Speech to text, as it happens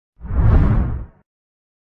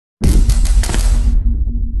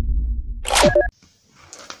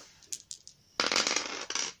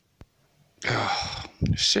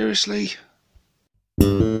Seriously?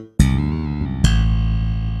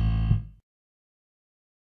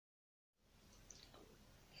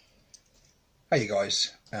 Hey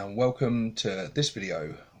guys, and welcome to this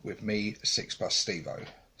video with me, 6+Stevo.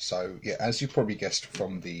 So yeah, as you probably guessed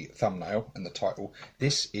from the thumbnail and the title,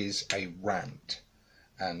 this is a rant,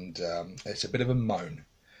 and it's a bit of a moan,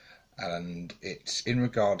 and it's in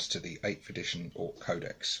regards to the 8th edition Ork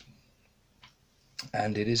Codex,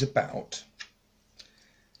 and it is about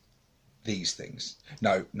these things.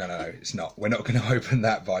 No, it's not. We're not going to open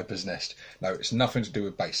that viper's nest. No, it's nothing to do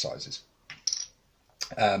with base sizes.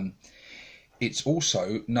 It's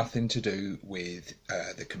also nothing to do with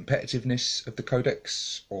the competitiveness of the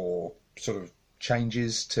codex or sort of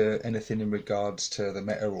changes to anything in regards to the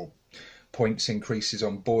meta or points increases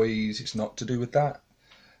on boys. It's not to do with that.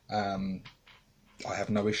 I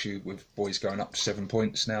have no issue with boys going up to 7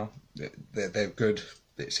 points now. They're good.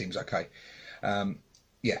 It seems okay.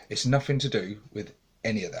 Yeah, it's nothing to do with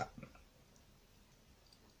any of that.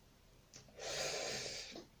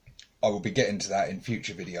 I will be getting to that in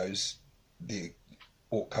future videos. The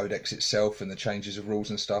Ork Codex itself and the changes of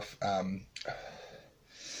rules and stuff.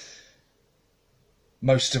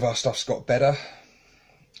 Most of our stuff's got better.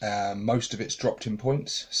 Most of it's dropped in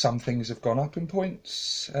points. Some things have gone up in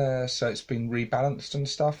points, so it's been rebalanced and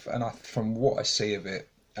stuff. And from what I see of it,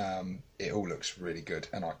 it all looks really good,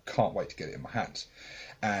 and I can't wait to get it in my hands.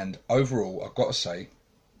 And overall, I've got to say,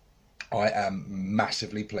 I am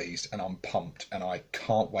massively pleased and I'm pumped, and I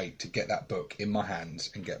can't wait to get that book in my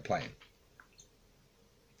hands and get playing.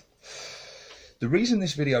 The reason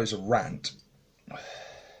this video is a rant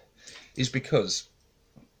is because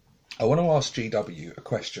I want to ask GW a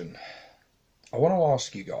question. I want to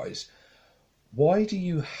ask you guys, why do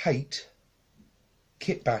you hate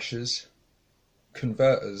Kitbashers,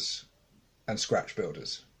 converters and scratch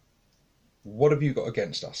builders? What have you got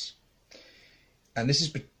against us? And this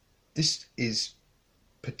is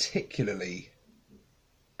particularly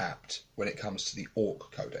apt when it comes to the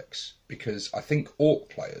Ork Codex, because I think Ork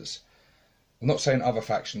players, I'm not saying other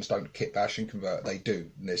factions don't kitbash and convert, they do,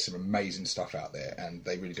 and there's some amazing stuff out there, and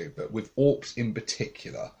they really do, but with Orks in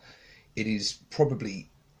particular, it is probably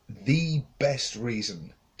the best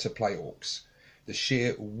reason to play Orks. The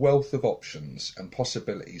sheer wealth of options and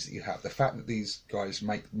possibilities that you have, the fact that these guys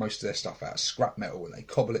make most of their stuff out of scrap metal and they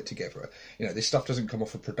cobble it together. You know, this stuff doesn't come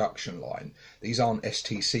off a production line. These aren't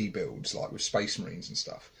STC builds like with Space Marines and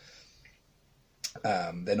stuff.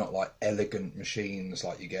 They're not like elegant machines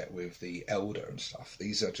like you get with the Elder and stuff.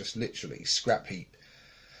 These are just literally scrap heap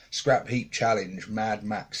challenge, Mad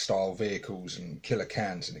Max style vehicles and killer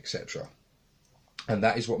cans and etc. And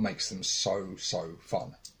that is what makes them so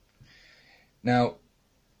fun. Now,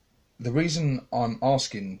 the reason I'm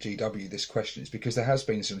asking GW this question is because there has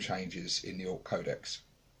been some changes in the Ork Codex.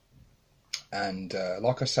 And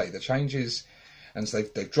like I say, the changes, and so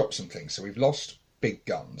they've dropped some things. So we've lost big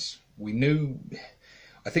guns. We knew,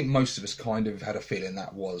 I think most of us kind of had a feeling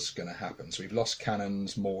that was going to happen. So we've lost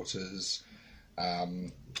cannons, mortars,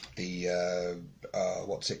 what's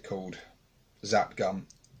it called? Zap gun.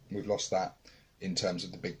 We've lost that in terms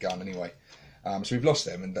of the big gun anyway. So we've lost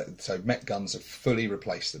them, and so mech guns have fully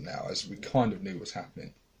replaced them now, as we kind of knew was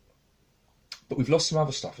happening. But we've lost some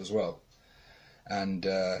other stuff as well, and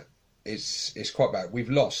it's quite bad.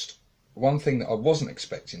 We've lost one thing that I wasn't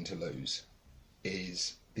expecting to lose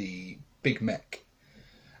is the big mech.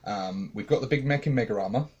 We've got the big mech in Mega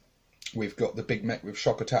Armour, we've got the big mech with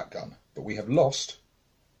shock attack gun, but we have lost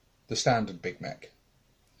the standard big mech,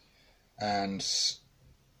 and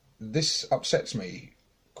this upsets me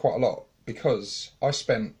quite a lot, because I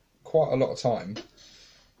spent quite a lot of time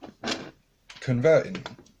converting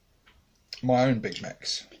my own big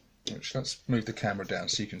mechs. Which, let's move the camera down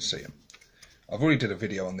so you can see them. I've already did a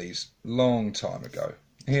video on these long time ago.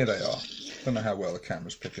 Here they are. Don't know how well the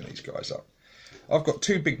camera's picking these guys up. I've got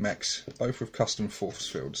two big mechs, both with custom force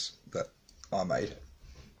fields that I made.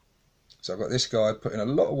 So I've got this guy, putting a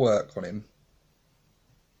lot of work on him,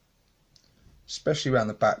 especially around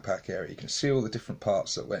the backpack area. You can see all the different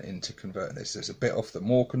parts that went into converting this. There's a bit off the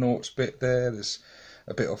Morkanauts bit there, there's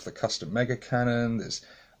a bit off the custom mega cannon, there's,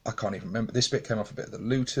 I can't even remember, this bit came off a bit of the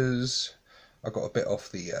looters, I got a bit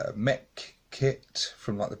off the mech kit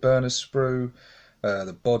from like the burner sprue,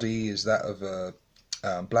 the body is that of a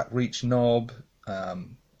black reach knob,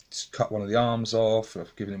 just cut one of the arms off,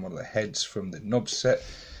 I've given him one of the heads from the knob set.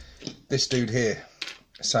 This dude here,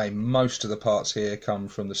 say most of the parts here come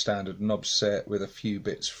from the standard knob set with a few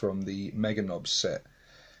bits from the mega knob set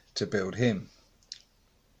to build him.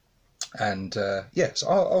 And yeah, so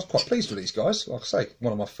I was quite pleased with these guys. Like I say,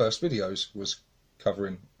 one of my first videos was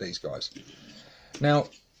covering these guys. Now,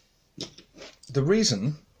 the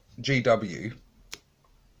reason GW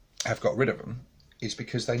have got rid of them is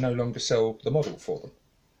because they no longer sell the model for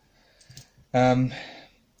them.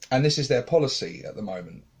 And this is their policy at the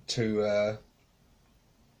moment to,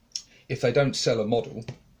 if they don't sell a model,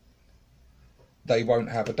 they won't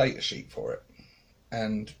have a data sheet for it.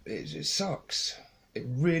 And it sucks. It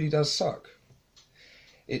really does suck.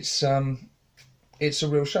 It's a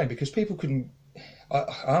real shame because people can...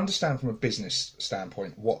 I understand from a business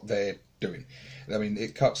standpoint what they're doing. I mean,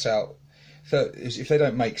 it cuts out... if they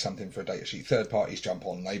don't make something for a data sheet, third parties jump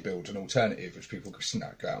on, they build an alternative which people can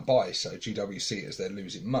go out and buy. So GW see it as they're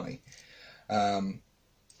losing money.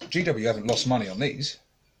 GW haven't lost money on these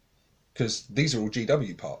because these are all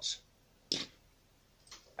GW parts.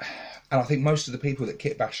 And I think most of the people that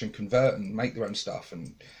kit bash and convert and make their own stuff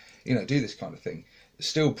and, you know, do this kind of thing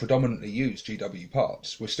still predominantly use GW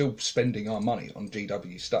parts. We're still spending our money on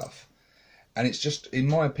GW stuff. And it's just, in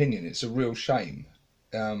my opinion, it's a real shame.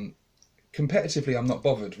 Competitively, I'm not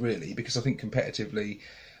bothered, really, because I think competitively,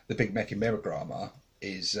 the Big Mech in Meragrama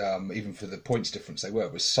is, even for the points difference they were,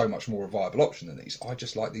 was so much more a viable option than these. I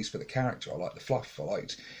just like these for the character. I like the fluff. I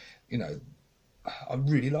liked, you know, I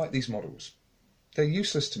really like these models. They're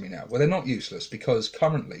useless to me now. Well, they're not useless because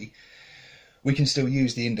currently we can still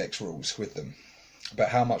use the index rules with them. But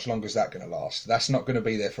how much longer is that going to last? That's not going to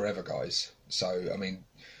be there forever, guys. So, I mean,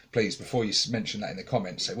 please, before you mention that in the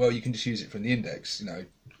comments, say, well, you can just use it from the index, you know,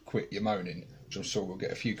 quit your moaning, which I'm sure we'll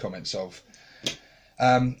get a few comments of.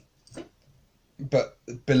 But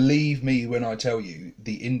believe me when I tell you,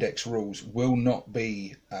 the index rules will not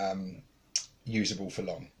be usable for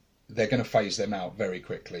long. They're going to phase them out very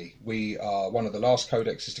quickly. We are one of the last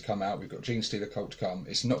codexes to come out. We've got Gene Stealer Cult to come.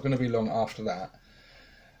 It's not going to be long after that.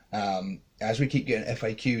 As we keep getting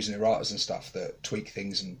FAQs and erratas and stuff that tweak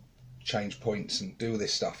things and change points and do all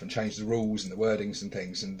this stuff and change the rules and the wordings and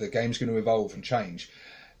things, and the game's going to evolve and change.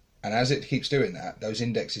 And as it keeps doing that, those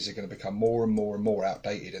indexes are going to become more and more and more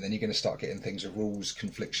outdated, and then you're going to start getting things with rules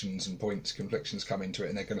conflictions and points conflictions come into it,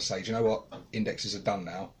 and they're going to say, do you know what, indexes are done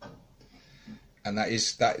now. And that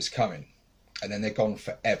is coming. And then they're gone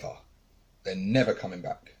forever. They're never coming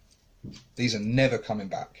back. These are never coming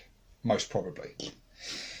back, most probably.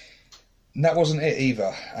 And that wasn't it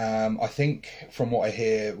either. I think from what I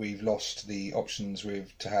hear, we've lost the options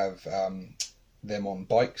to have them on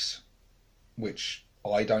bikes, which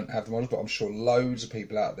I don't have them on, but I'm sure loads of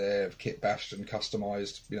people out there have kit bashed and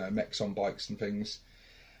customised, you know, mechs on bikes and things,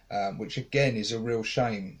 which again is a real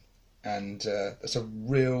shame. And that's a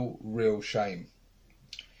real shame.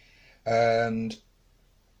 And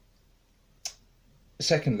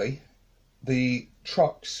secondly, the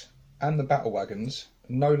trucks and the battle wagons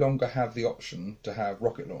no longer have the option to have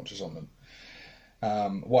rocket launchers on them.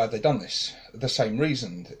 Why have they done this? The same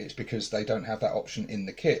reason. It's because they don't have that option in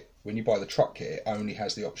the kit. When you buy the truck kit, it only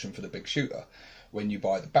has the option for the big shooter. When you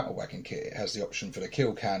buy the battle wagon kit, it has the option for the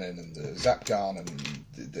kill cannon and the zap gun and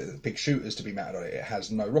the big shooters to be mounted on it. It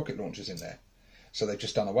has no rocket launchers in there. So they've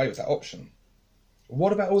just done away with that option.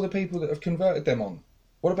 What about all the people that have converted them on?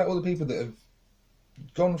 What about all the people that have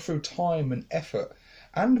gone through time and effort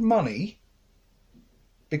and money,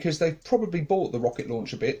 because they've probably bought the rocket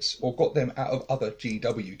launcher bits or got them out of other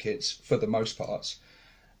GW kits for the most parts,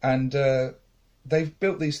 and they've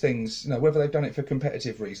built these things, you know, whether they've done it for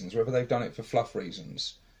competitive reasons, whether they've done it for fluff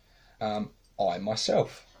reasons. I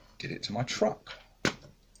myself did it to my truck.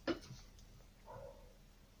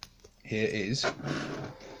 Here is,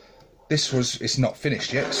 it's not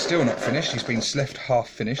finished yet, still not finished, it's been left half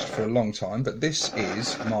finished for a long time, but this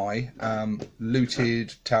is my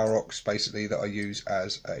looted Tower Ox, basically, that I use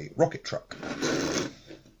as a rocket truck.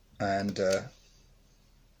 And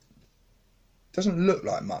doesn't look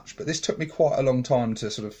like much, but this took me quite a long time to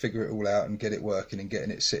sort of figure it all out and get it working and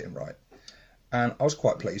getting it sitting right. And I was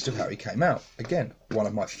quite pleased with how he came out. Again, one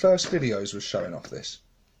of my first videos was showing off this.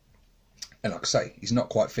 And like I say, he's not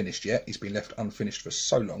quite finished yet. He's been left unfinished for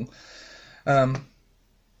so long.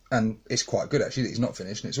 And it's quite good, actually, that he's not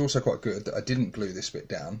finished. And it's also quite good that I didn't glue this bit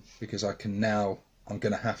down, because I'm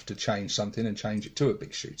going to have to change something and change it to a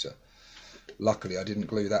big shooter. Luckily, I didn't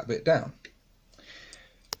glue that bit down.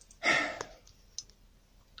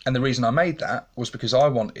 And the reason I made that was because I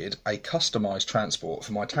wanted a customised transport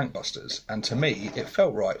for my tank busters, and to me it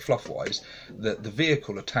felt right, fluff-wise, that the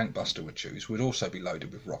vehicle a tank buster would choose would also be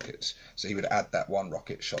loaded with rockets, so he would add that one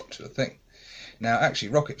rocket shot to the thing. Now actually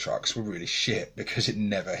rocket trucks were really shit because it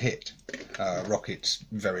never hit. Rockets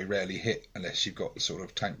very rarely hit unless you've got the sort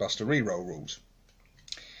of tank buster reroll rules.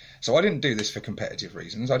 So I didn't do this for competitive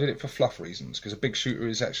reasons, I did it for fluff reasons, because a big shooter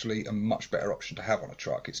is actually a much better option to have on a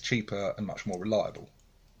truck. It's cheaper and much more reliable.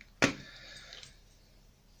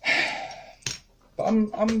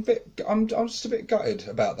 I'm just a bit gutted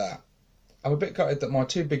about that. I'm a bit gutted that my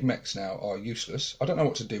two big mechs now are useless. I don't know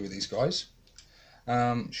what to do with these guys.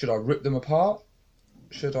 Should I rip them apart?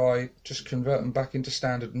 Should I just convert them back into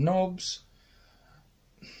standard knobs?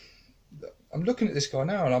 I'm looking at this guy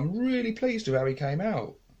now and I'm really pleased with how he came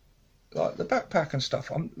out. Like the backpack and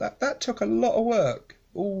stuff, that took a lot of work.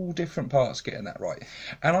 All different parts getting that right.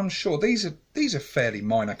 And I'm sure these are fairly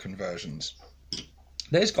minor conversions.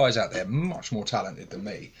 There's guys out there much more talented than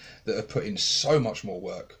me that have put in so much more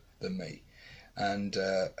work than me, and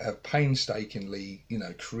have painstakingly,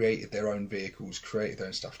 created their own vehicles, created their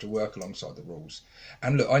own stuff to work alongside the rules.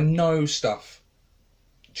 And look, I know stuff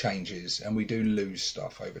changes and we do lose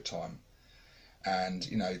stuff over time. And,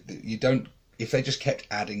 you don't, if they just kept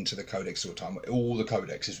adding to the codex all the time, all the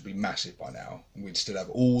codexes would be massive by now. And we'd still have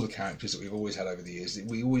all the characters that we've always had over the years.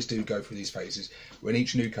 We always do go through these phases. When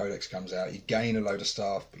each new codex comes out, you gain a load of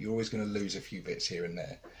stuff, but you're always going to lose a few bits here and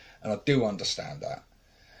there. And I do understand that.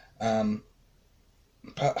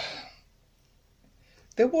 But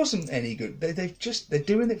there wasn't any good. They're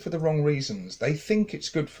doing it for the wrong reasons. They think it's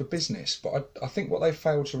good for business, but I think what they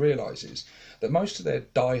failed to realise is that most of their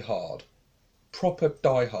proper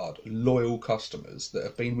die-hard, loyal customers that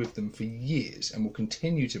have been with them for years and will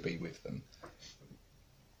continue to be with them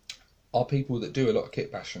are people that do a lot of kit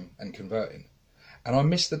bashing and converting. And I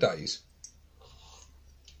miss the days.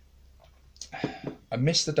 I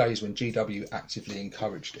miss the days when GW actively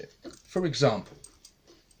encouraged it. For example,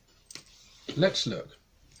 let's look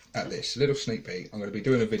at this little sneak peek. I'm going to be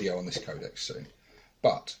doing a video on this codex soon.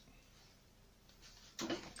 But,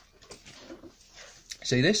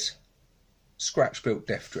 see this? Scratch built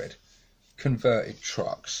Death Dread. Converted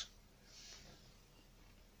trucks.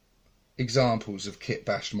 Examples of kit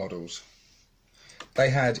bashed models.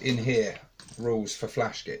 They had in here rules for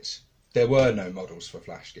flash kits. There were no models for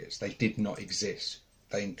flash kits. They did not exist.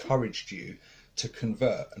 They encouraged you to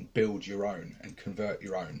convert and build your own and convert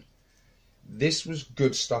your own. This was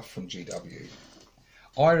good stuff from GW.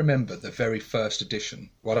 I remember the very first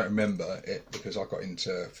edition. Well, I don't remember it because I got into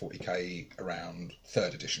 40k around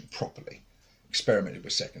 3rd edition properly. Experimented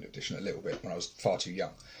with 2nd edition a little bit when I was far too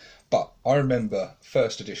young. But I remember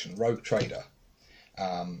 1st edition, Rogue Trader.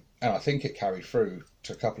 And I think it carried through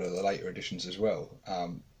to a couple of the later editions as well.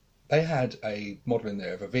 They had a model in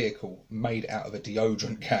there of a vehicle made out of a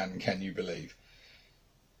deodorant can you believe?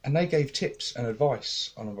 And they gave tips and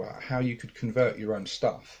advice on about how you could convert your own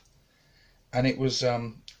stuff. And it was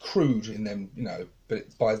crude in them,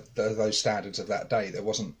 but by those standards of that day, there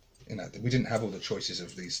wasn't, we didn't have all the choices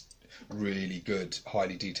of these really good,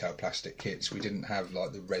 highly detailed plastic kits. We didn't have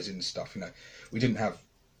like the resin stuff, we didn't have,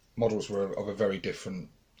 models were of a very different,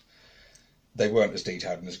 they weren't as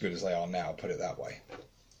detailed and as good as they are now, put it that way.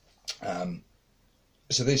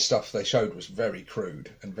 So this stuff they showed was very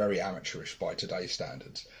crude and very amateurish by today's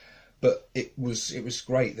standards. But it was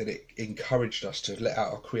great that it encouraged us to let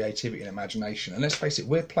out our creativity and imagination. And let's face it,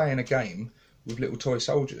 we're playing a game with little toy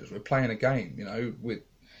soldiers. We're playing a game,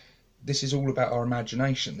 this is all about our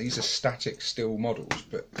imagination. These are static, still models,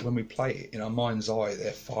 but when we play it in our mind's eye,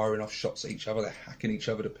 they're firing off shots at each other, they're hacking each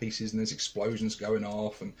other to pieces, and there's explosions going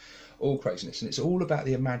off and all craziness. And it's all about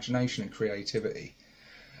the imagination and creativity.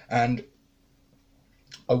 And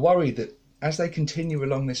I worry that as they continue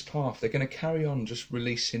along this path, they're going to carry on just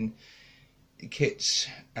releasing kits,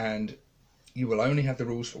 and you will only have the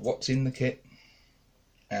rules for what's in the kit,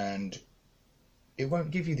 and it won't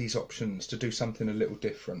give you these options to do something a little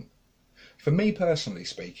different. For me personally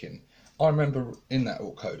speaking, I remember in that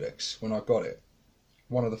Ork Codex, when I got it,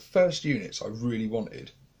 one of the first units I really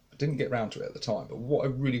wanted, I didn't get round to it at the time, but what I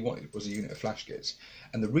really wanted was a unit of flash kits.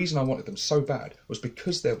 And the reason I wanted them so bad was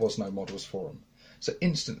because there was no models for them. So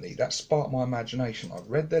instantly, that sparked my imagination. I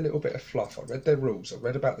read their little bit of fluff, I read their rules, I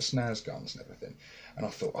read about the snaz guns and everything. And I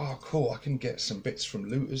thought, oh cool, I can get some bits from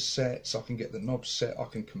looters sets, I can get the knobs set, I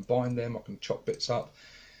can combine them, I can chop bits up.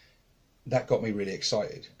 That got me really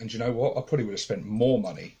excited. And you know what? I probably would have spent more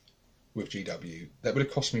money with GW. That would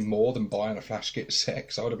have cost me more than buying a flash kit set,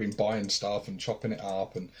 because I would have been buying stuff and chopping it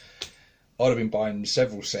up, and I'd have been buying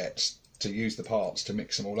several sets to use the parts to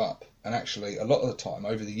mix them all up. And actually, a lot of the time,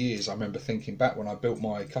 over the years, I remember thinking back when I built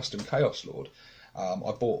my custom Chaos Lord,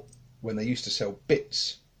 I bought, when they used to sell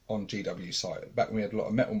bits on GW site, back when we had a lot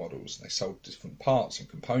of metal models, and they sold different parts and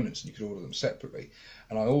components, and you could order them separately.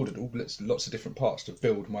 And I ordered lots of different parts to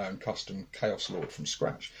build my own custom Chaos Lord from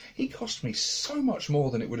scratch. He cost me so much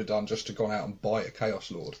more than it would have done just to go out and buy a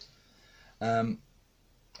Chaos Lord. So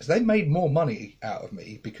they made more money out of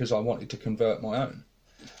me because I wanted to convert my own.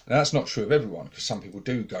 Now that's not true of everyone, because some people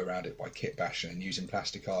do go around it by kit bashing and using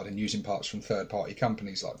plastic art and using parts from third-party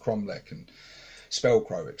companies like Cromlech and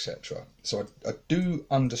Spellcrow, etc. So I do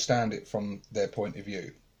understand it from their point of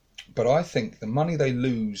view. But I think the money they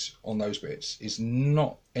lose on those bits is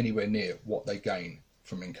not anywhere near what they gain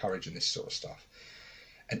from encouraging this sort of stuff.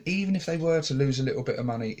 And even if they were to lose a little bit of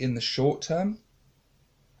money in the short term,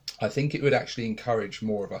 I think it would actually encourage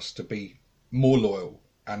more of us to be more loyal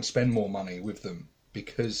and spend more money with them,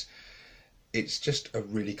 because it's just a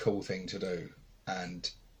really cool thing to do. And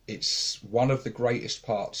it's one of the greatest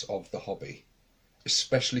parts of the hobby,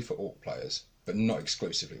 especially for Ork players, but not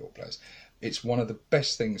exclusively Ork players. It's one of the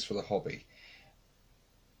best things for the hobby.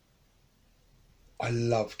 I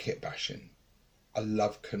love kit bashing. I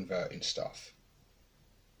love converting stuff.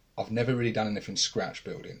 I've never really done anything scratch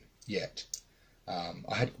building yet.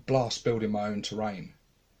 I had blast building my own terrain.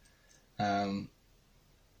 And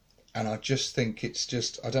I just think it's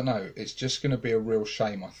just, I don't know, it's just going to be a real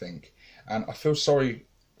shame, I think. And I feel sorry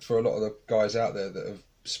for a lot of the guys out there that have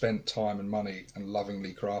spent time and money and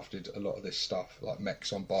lovingly crafted a lot of this stuff, like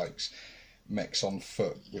mechs on bikes, mechs on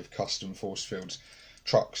foot with custom force fields,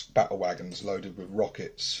 trucks, battle wagons loaded with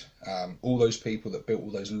rockets, all those people that built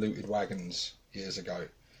all those looted wagons years ago.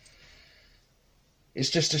 It's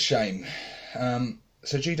just a shame.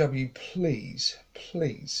 So GW, please,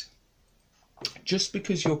 just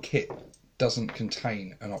because your kit doesn't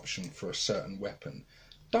contain an option for a certain weapon,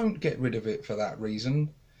 don't get rid of it for that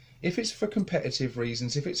reason. If it's for competitive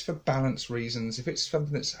reasons, if it's for balance reasons, if it's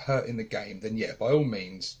something that's hurting the game, then yeah, by all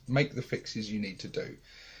means, make the fixes you need to do.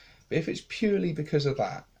 But if it's purely because of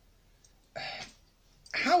that,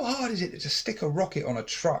 how hard is it to stick a rocket on a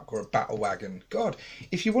truck or a battle wagon? God,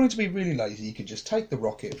 if you wanted to be really lazy, you could just take the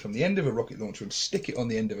rocket from the end of a rocket launcher and stick it on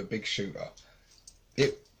the end of a big shooter.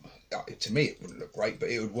 To me, it wouldn't look great, but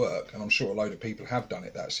it would work, and I'm sure a load of people have done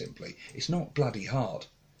it that simply. It's not bloody hard.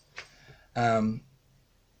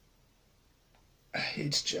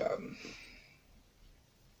 It's just,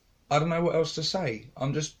 I don't know what else to say.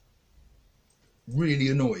 I'm just really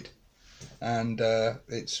annoyed, and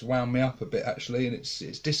it's wound me up a bit actually, and it's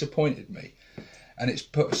disappointed me, and it's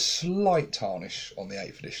put a slight tarnish on the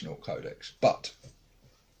 8th edition Ork Codex. But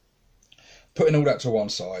putting all that to one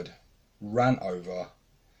side, Rant over.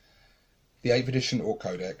 The 8th edition Ork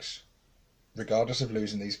Codex, regardless of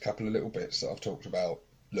losing these couple of little bits that I've talked about,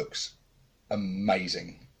 looks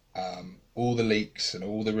amazing. All the leaks and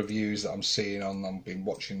all the reviews that I'm seeing on, I've been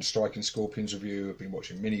watching Striking Scorpions review, I've been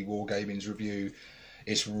watching Mini Wargaming's review.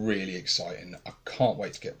 It's really exciting. I can't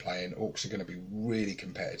wait to get playing. Orks are going to be really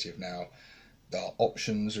competitive now. The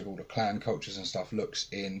options with all the clan cultures and stuff looks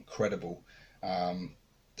incredible.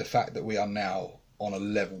 The fact that we are now on a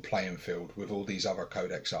level playing field with all these other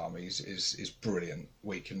Codex armies is brilliant.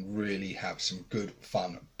 We can really have some good,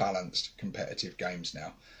 fun, balanced, competitive games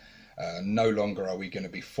now. No longer are we going to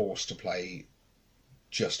be forced to play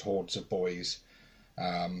just hordes of boys.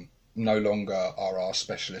 No longer are our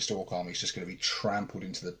specialist Ork armies just going to be trampled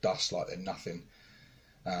into the dust like they're nothing.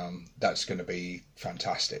 That's going to be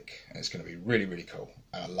fantastic, and it's going to be really, really cool,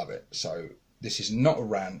 and I love it. So this is not a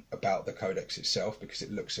rant about the Codex itself, because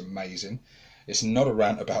it looks amazing. It's not a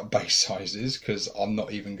rant about base sizes, because I'm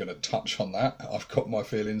not even going to touch on that. I've got my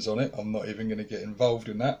feelings on it. I'm not even going to get involved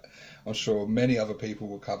in that. I'm sure many other people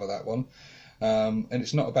will cover that one. And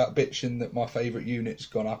it's not about bitching that my favourite unit's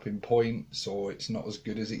gone up in points, or it's not as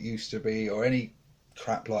good as it used to be, or any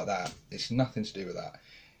crap like that. It's nothing to do with that.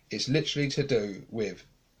 It's literally to do with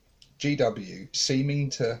GW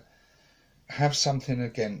seeming to have something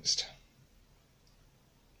against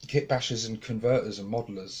kitbashers and converters and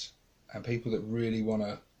modelers, and people that really want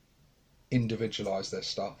to individualise their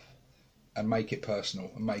stuff and make it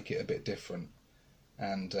personal and make it a bit different,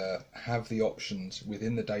 and have the options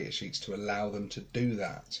within the datasheets to allow them to do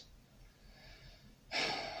that.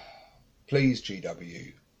 Please,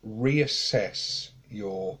 GW, reassess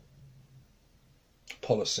your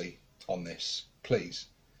policy on this, please.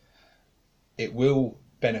 It will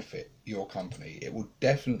benefit your company. It will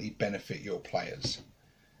definitely benefit your players.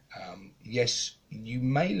 Yes, you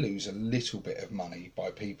may lose a little bit of money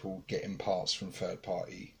by people getting parts from third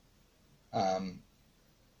party.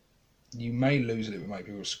 You may lose a little bit by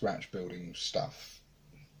people scratch building stuff.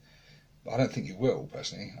 But I don't think you will,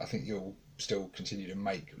 personally. I think you'll still continue to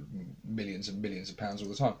make millions and millions of pounds all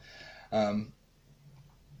the time.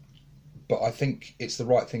 But I think it's the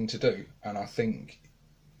right thing to do, and I think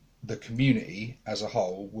the community as a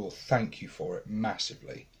whole will thank you for it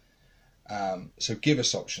massively. So give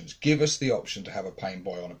us options. Give us the option to have a pain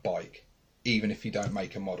boy on a bike, even if you don't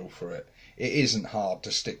make a model for it. It isn't hard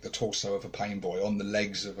to stick the torso of a pain boy on the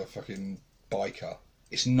legs of a fucking biker.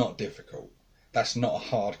 It's not difficult. That's not a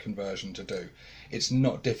hard conversion to do. It's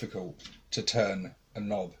not difficult to turn a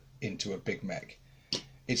knob into a big mech.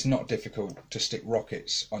 it's not difficult to stick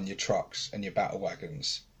rockets on your trucks and your battle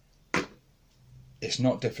wagons. It's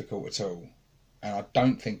not difficult at all. And I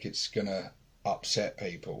don't think it's going to upset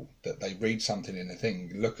people that they read something in the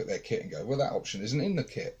thing, look at their kit and go, well, that option isn't in the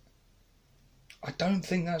kit. I don't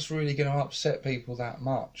think that's really going to upset people that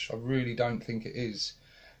much. I really don't think it is.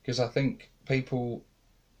 Because I think people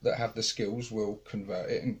that have the skills will convert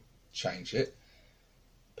it and change it.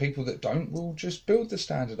 People that don't will just build the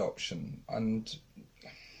standard option. And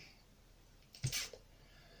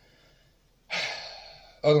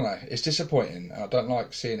I don't know, it's disappointing. I don't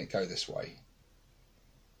like seeing it go this way.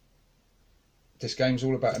 This game's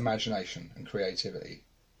all about imagination and creativity.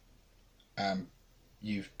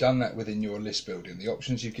 You've done that within your list building. The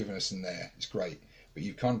options you've given us in there is great, but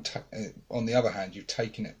you can't. On the other hand, you've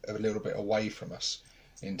taken it a little bit away from us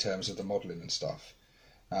in terms of the modelling and stuff.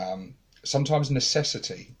 Sometimes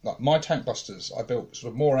necessity, like my tank busters, I built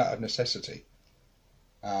sort of more out of necessity.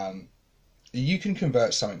 You can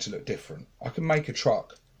convert something to look different. I can make a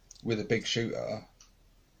truck with a big shooter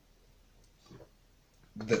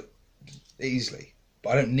that easily, but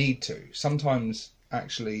I don't need to. Sometimes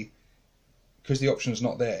actually, because the option's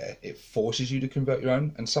not there, it forces you to convert your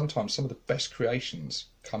own, and sometimes some of the best creations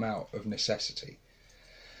come out of necessity.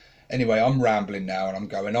 Anyway, I'm rambling now and I'm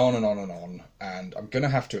going on and on and on, and I'm going to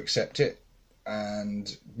have to accept it,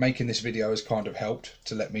 and making this video has kind of helped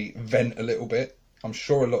to let me vent a little bit. I'm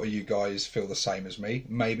sure a lot of you guys feel the same as me.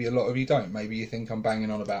 Maybe a lot of you don't. Maybe you think I'm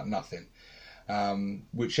banging on about nothing.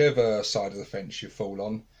 Whichever side of the fence you fall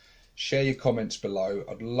on, share your comments below.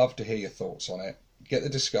 I'd love to hear your thoughts on it. Get the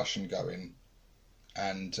discussion going.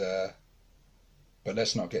 And but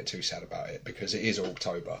let's not get too sad about it, because it is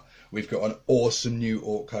Orktober. We've got an awesome new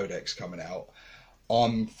Ork Codex coming out.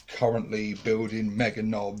 I'm currently building mega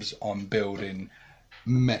knobs. I'm building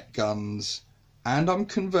mech guns. And I'm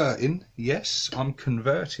converting. Yes, I'm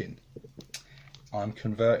converting. I'm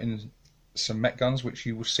converting some mech guns, which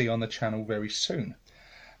you will see on the channel very soon.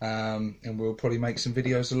 And we'll probably make some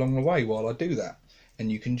videos along the way while I do that.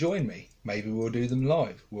 And you can join me. Maybe we'll do them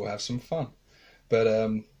live. We'll have some fun. But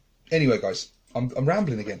anyway, guys, I'm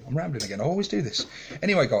rambling again. I always do this.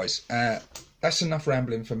 Anyway, guys, that's enough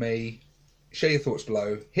rambling for me. Share your thoughts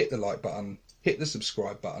below. Hit the like button. Hit the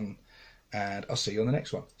subscribe button. And I'll see you on the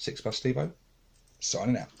next one. 6 Stevo,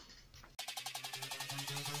 signing out.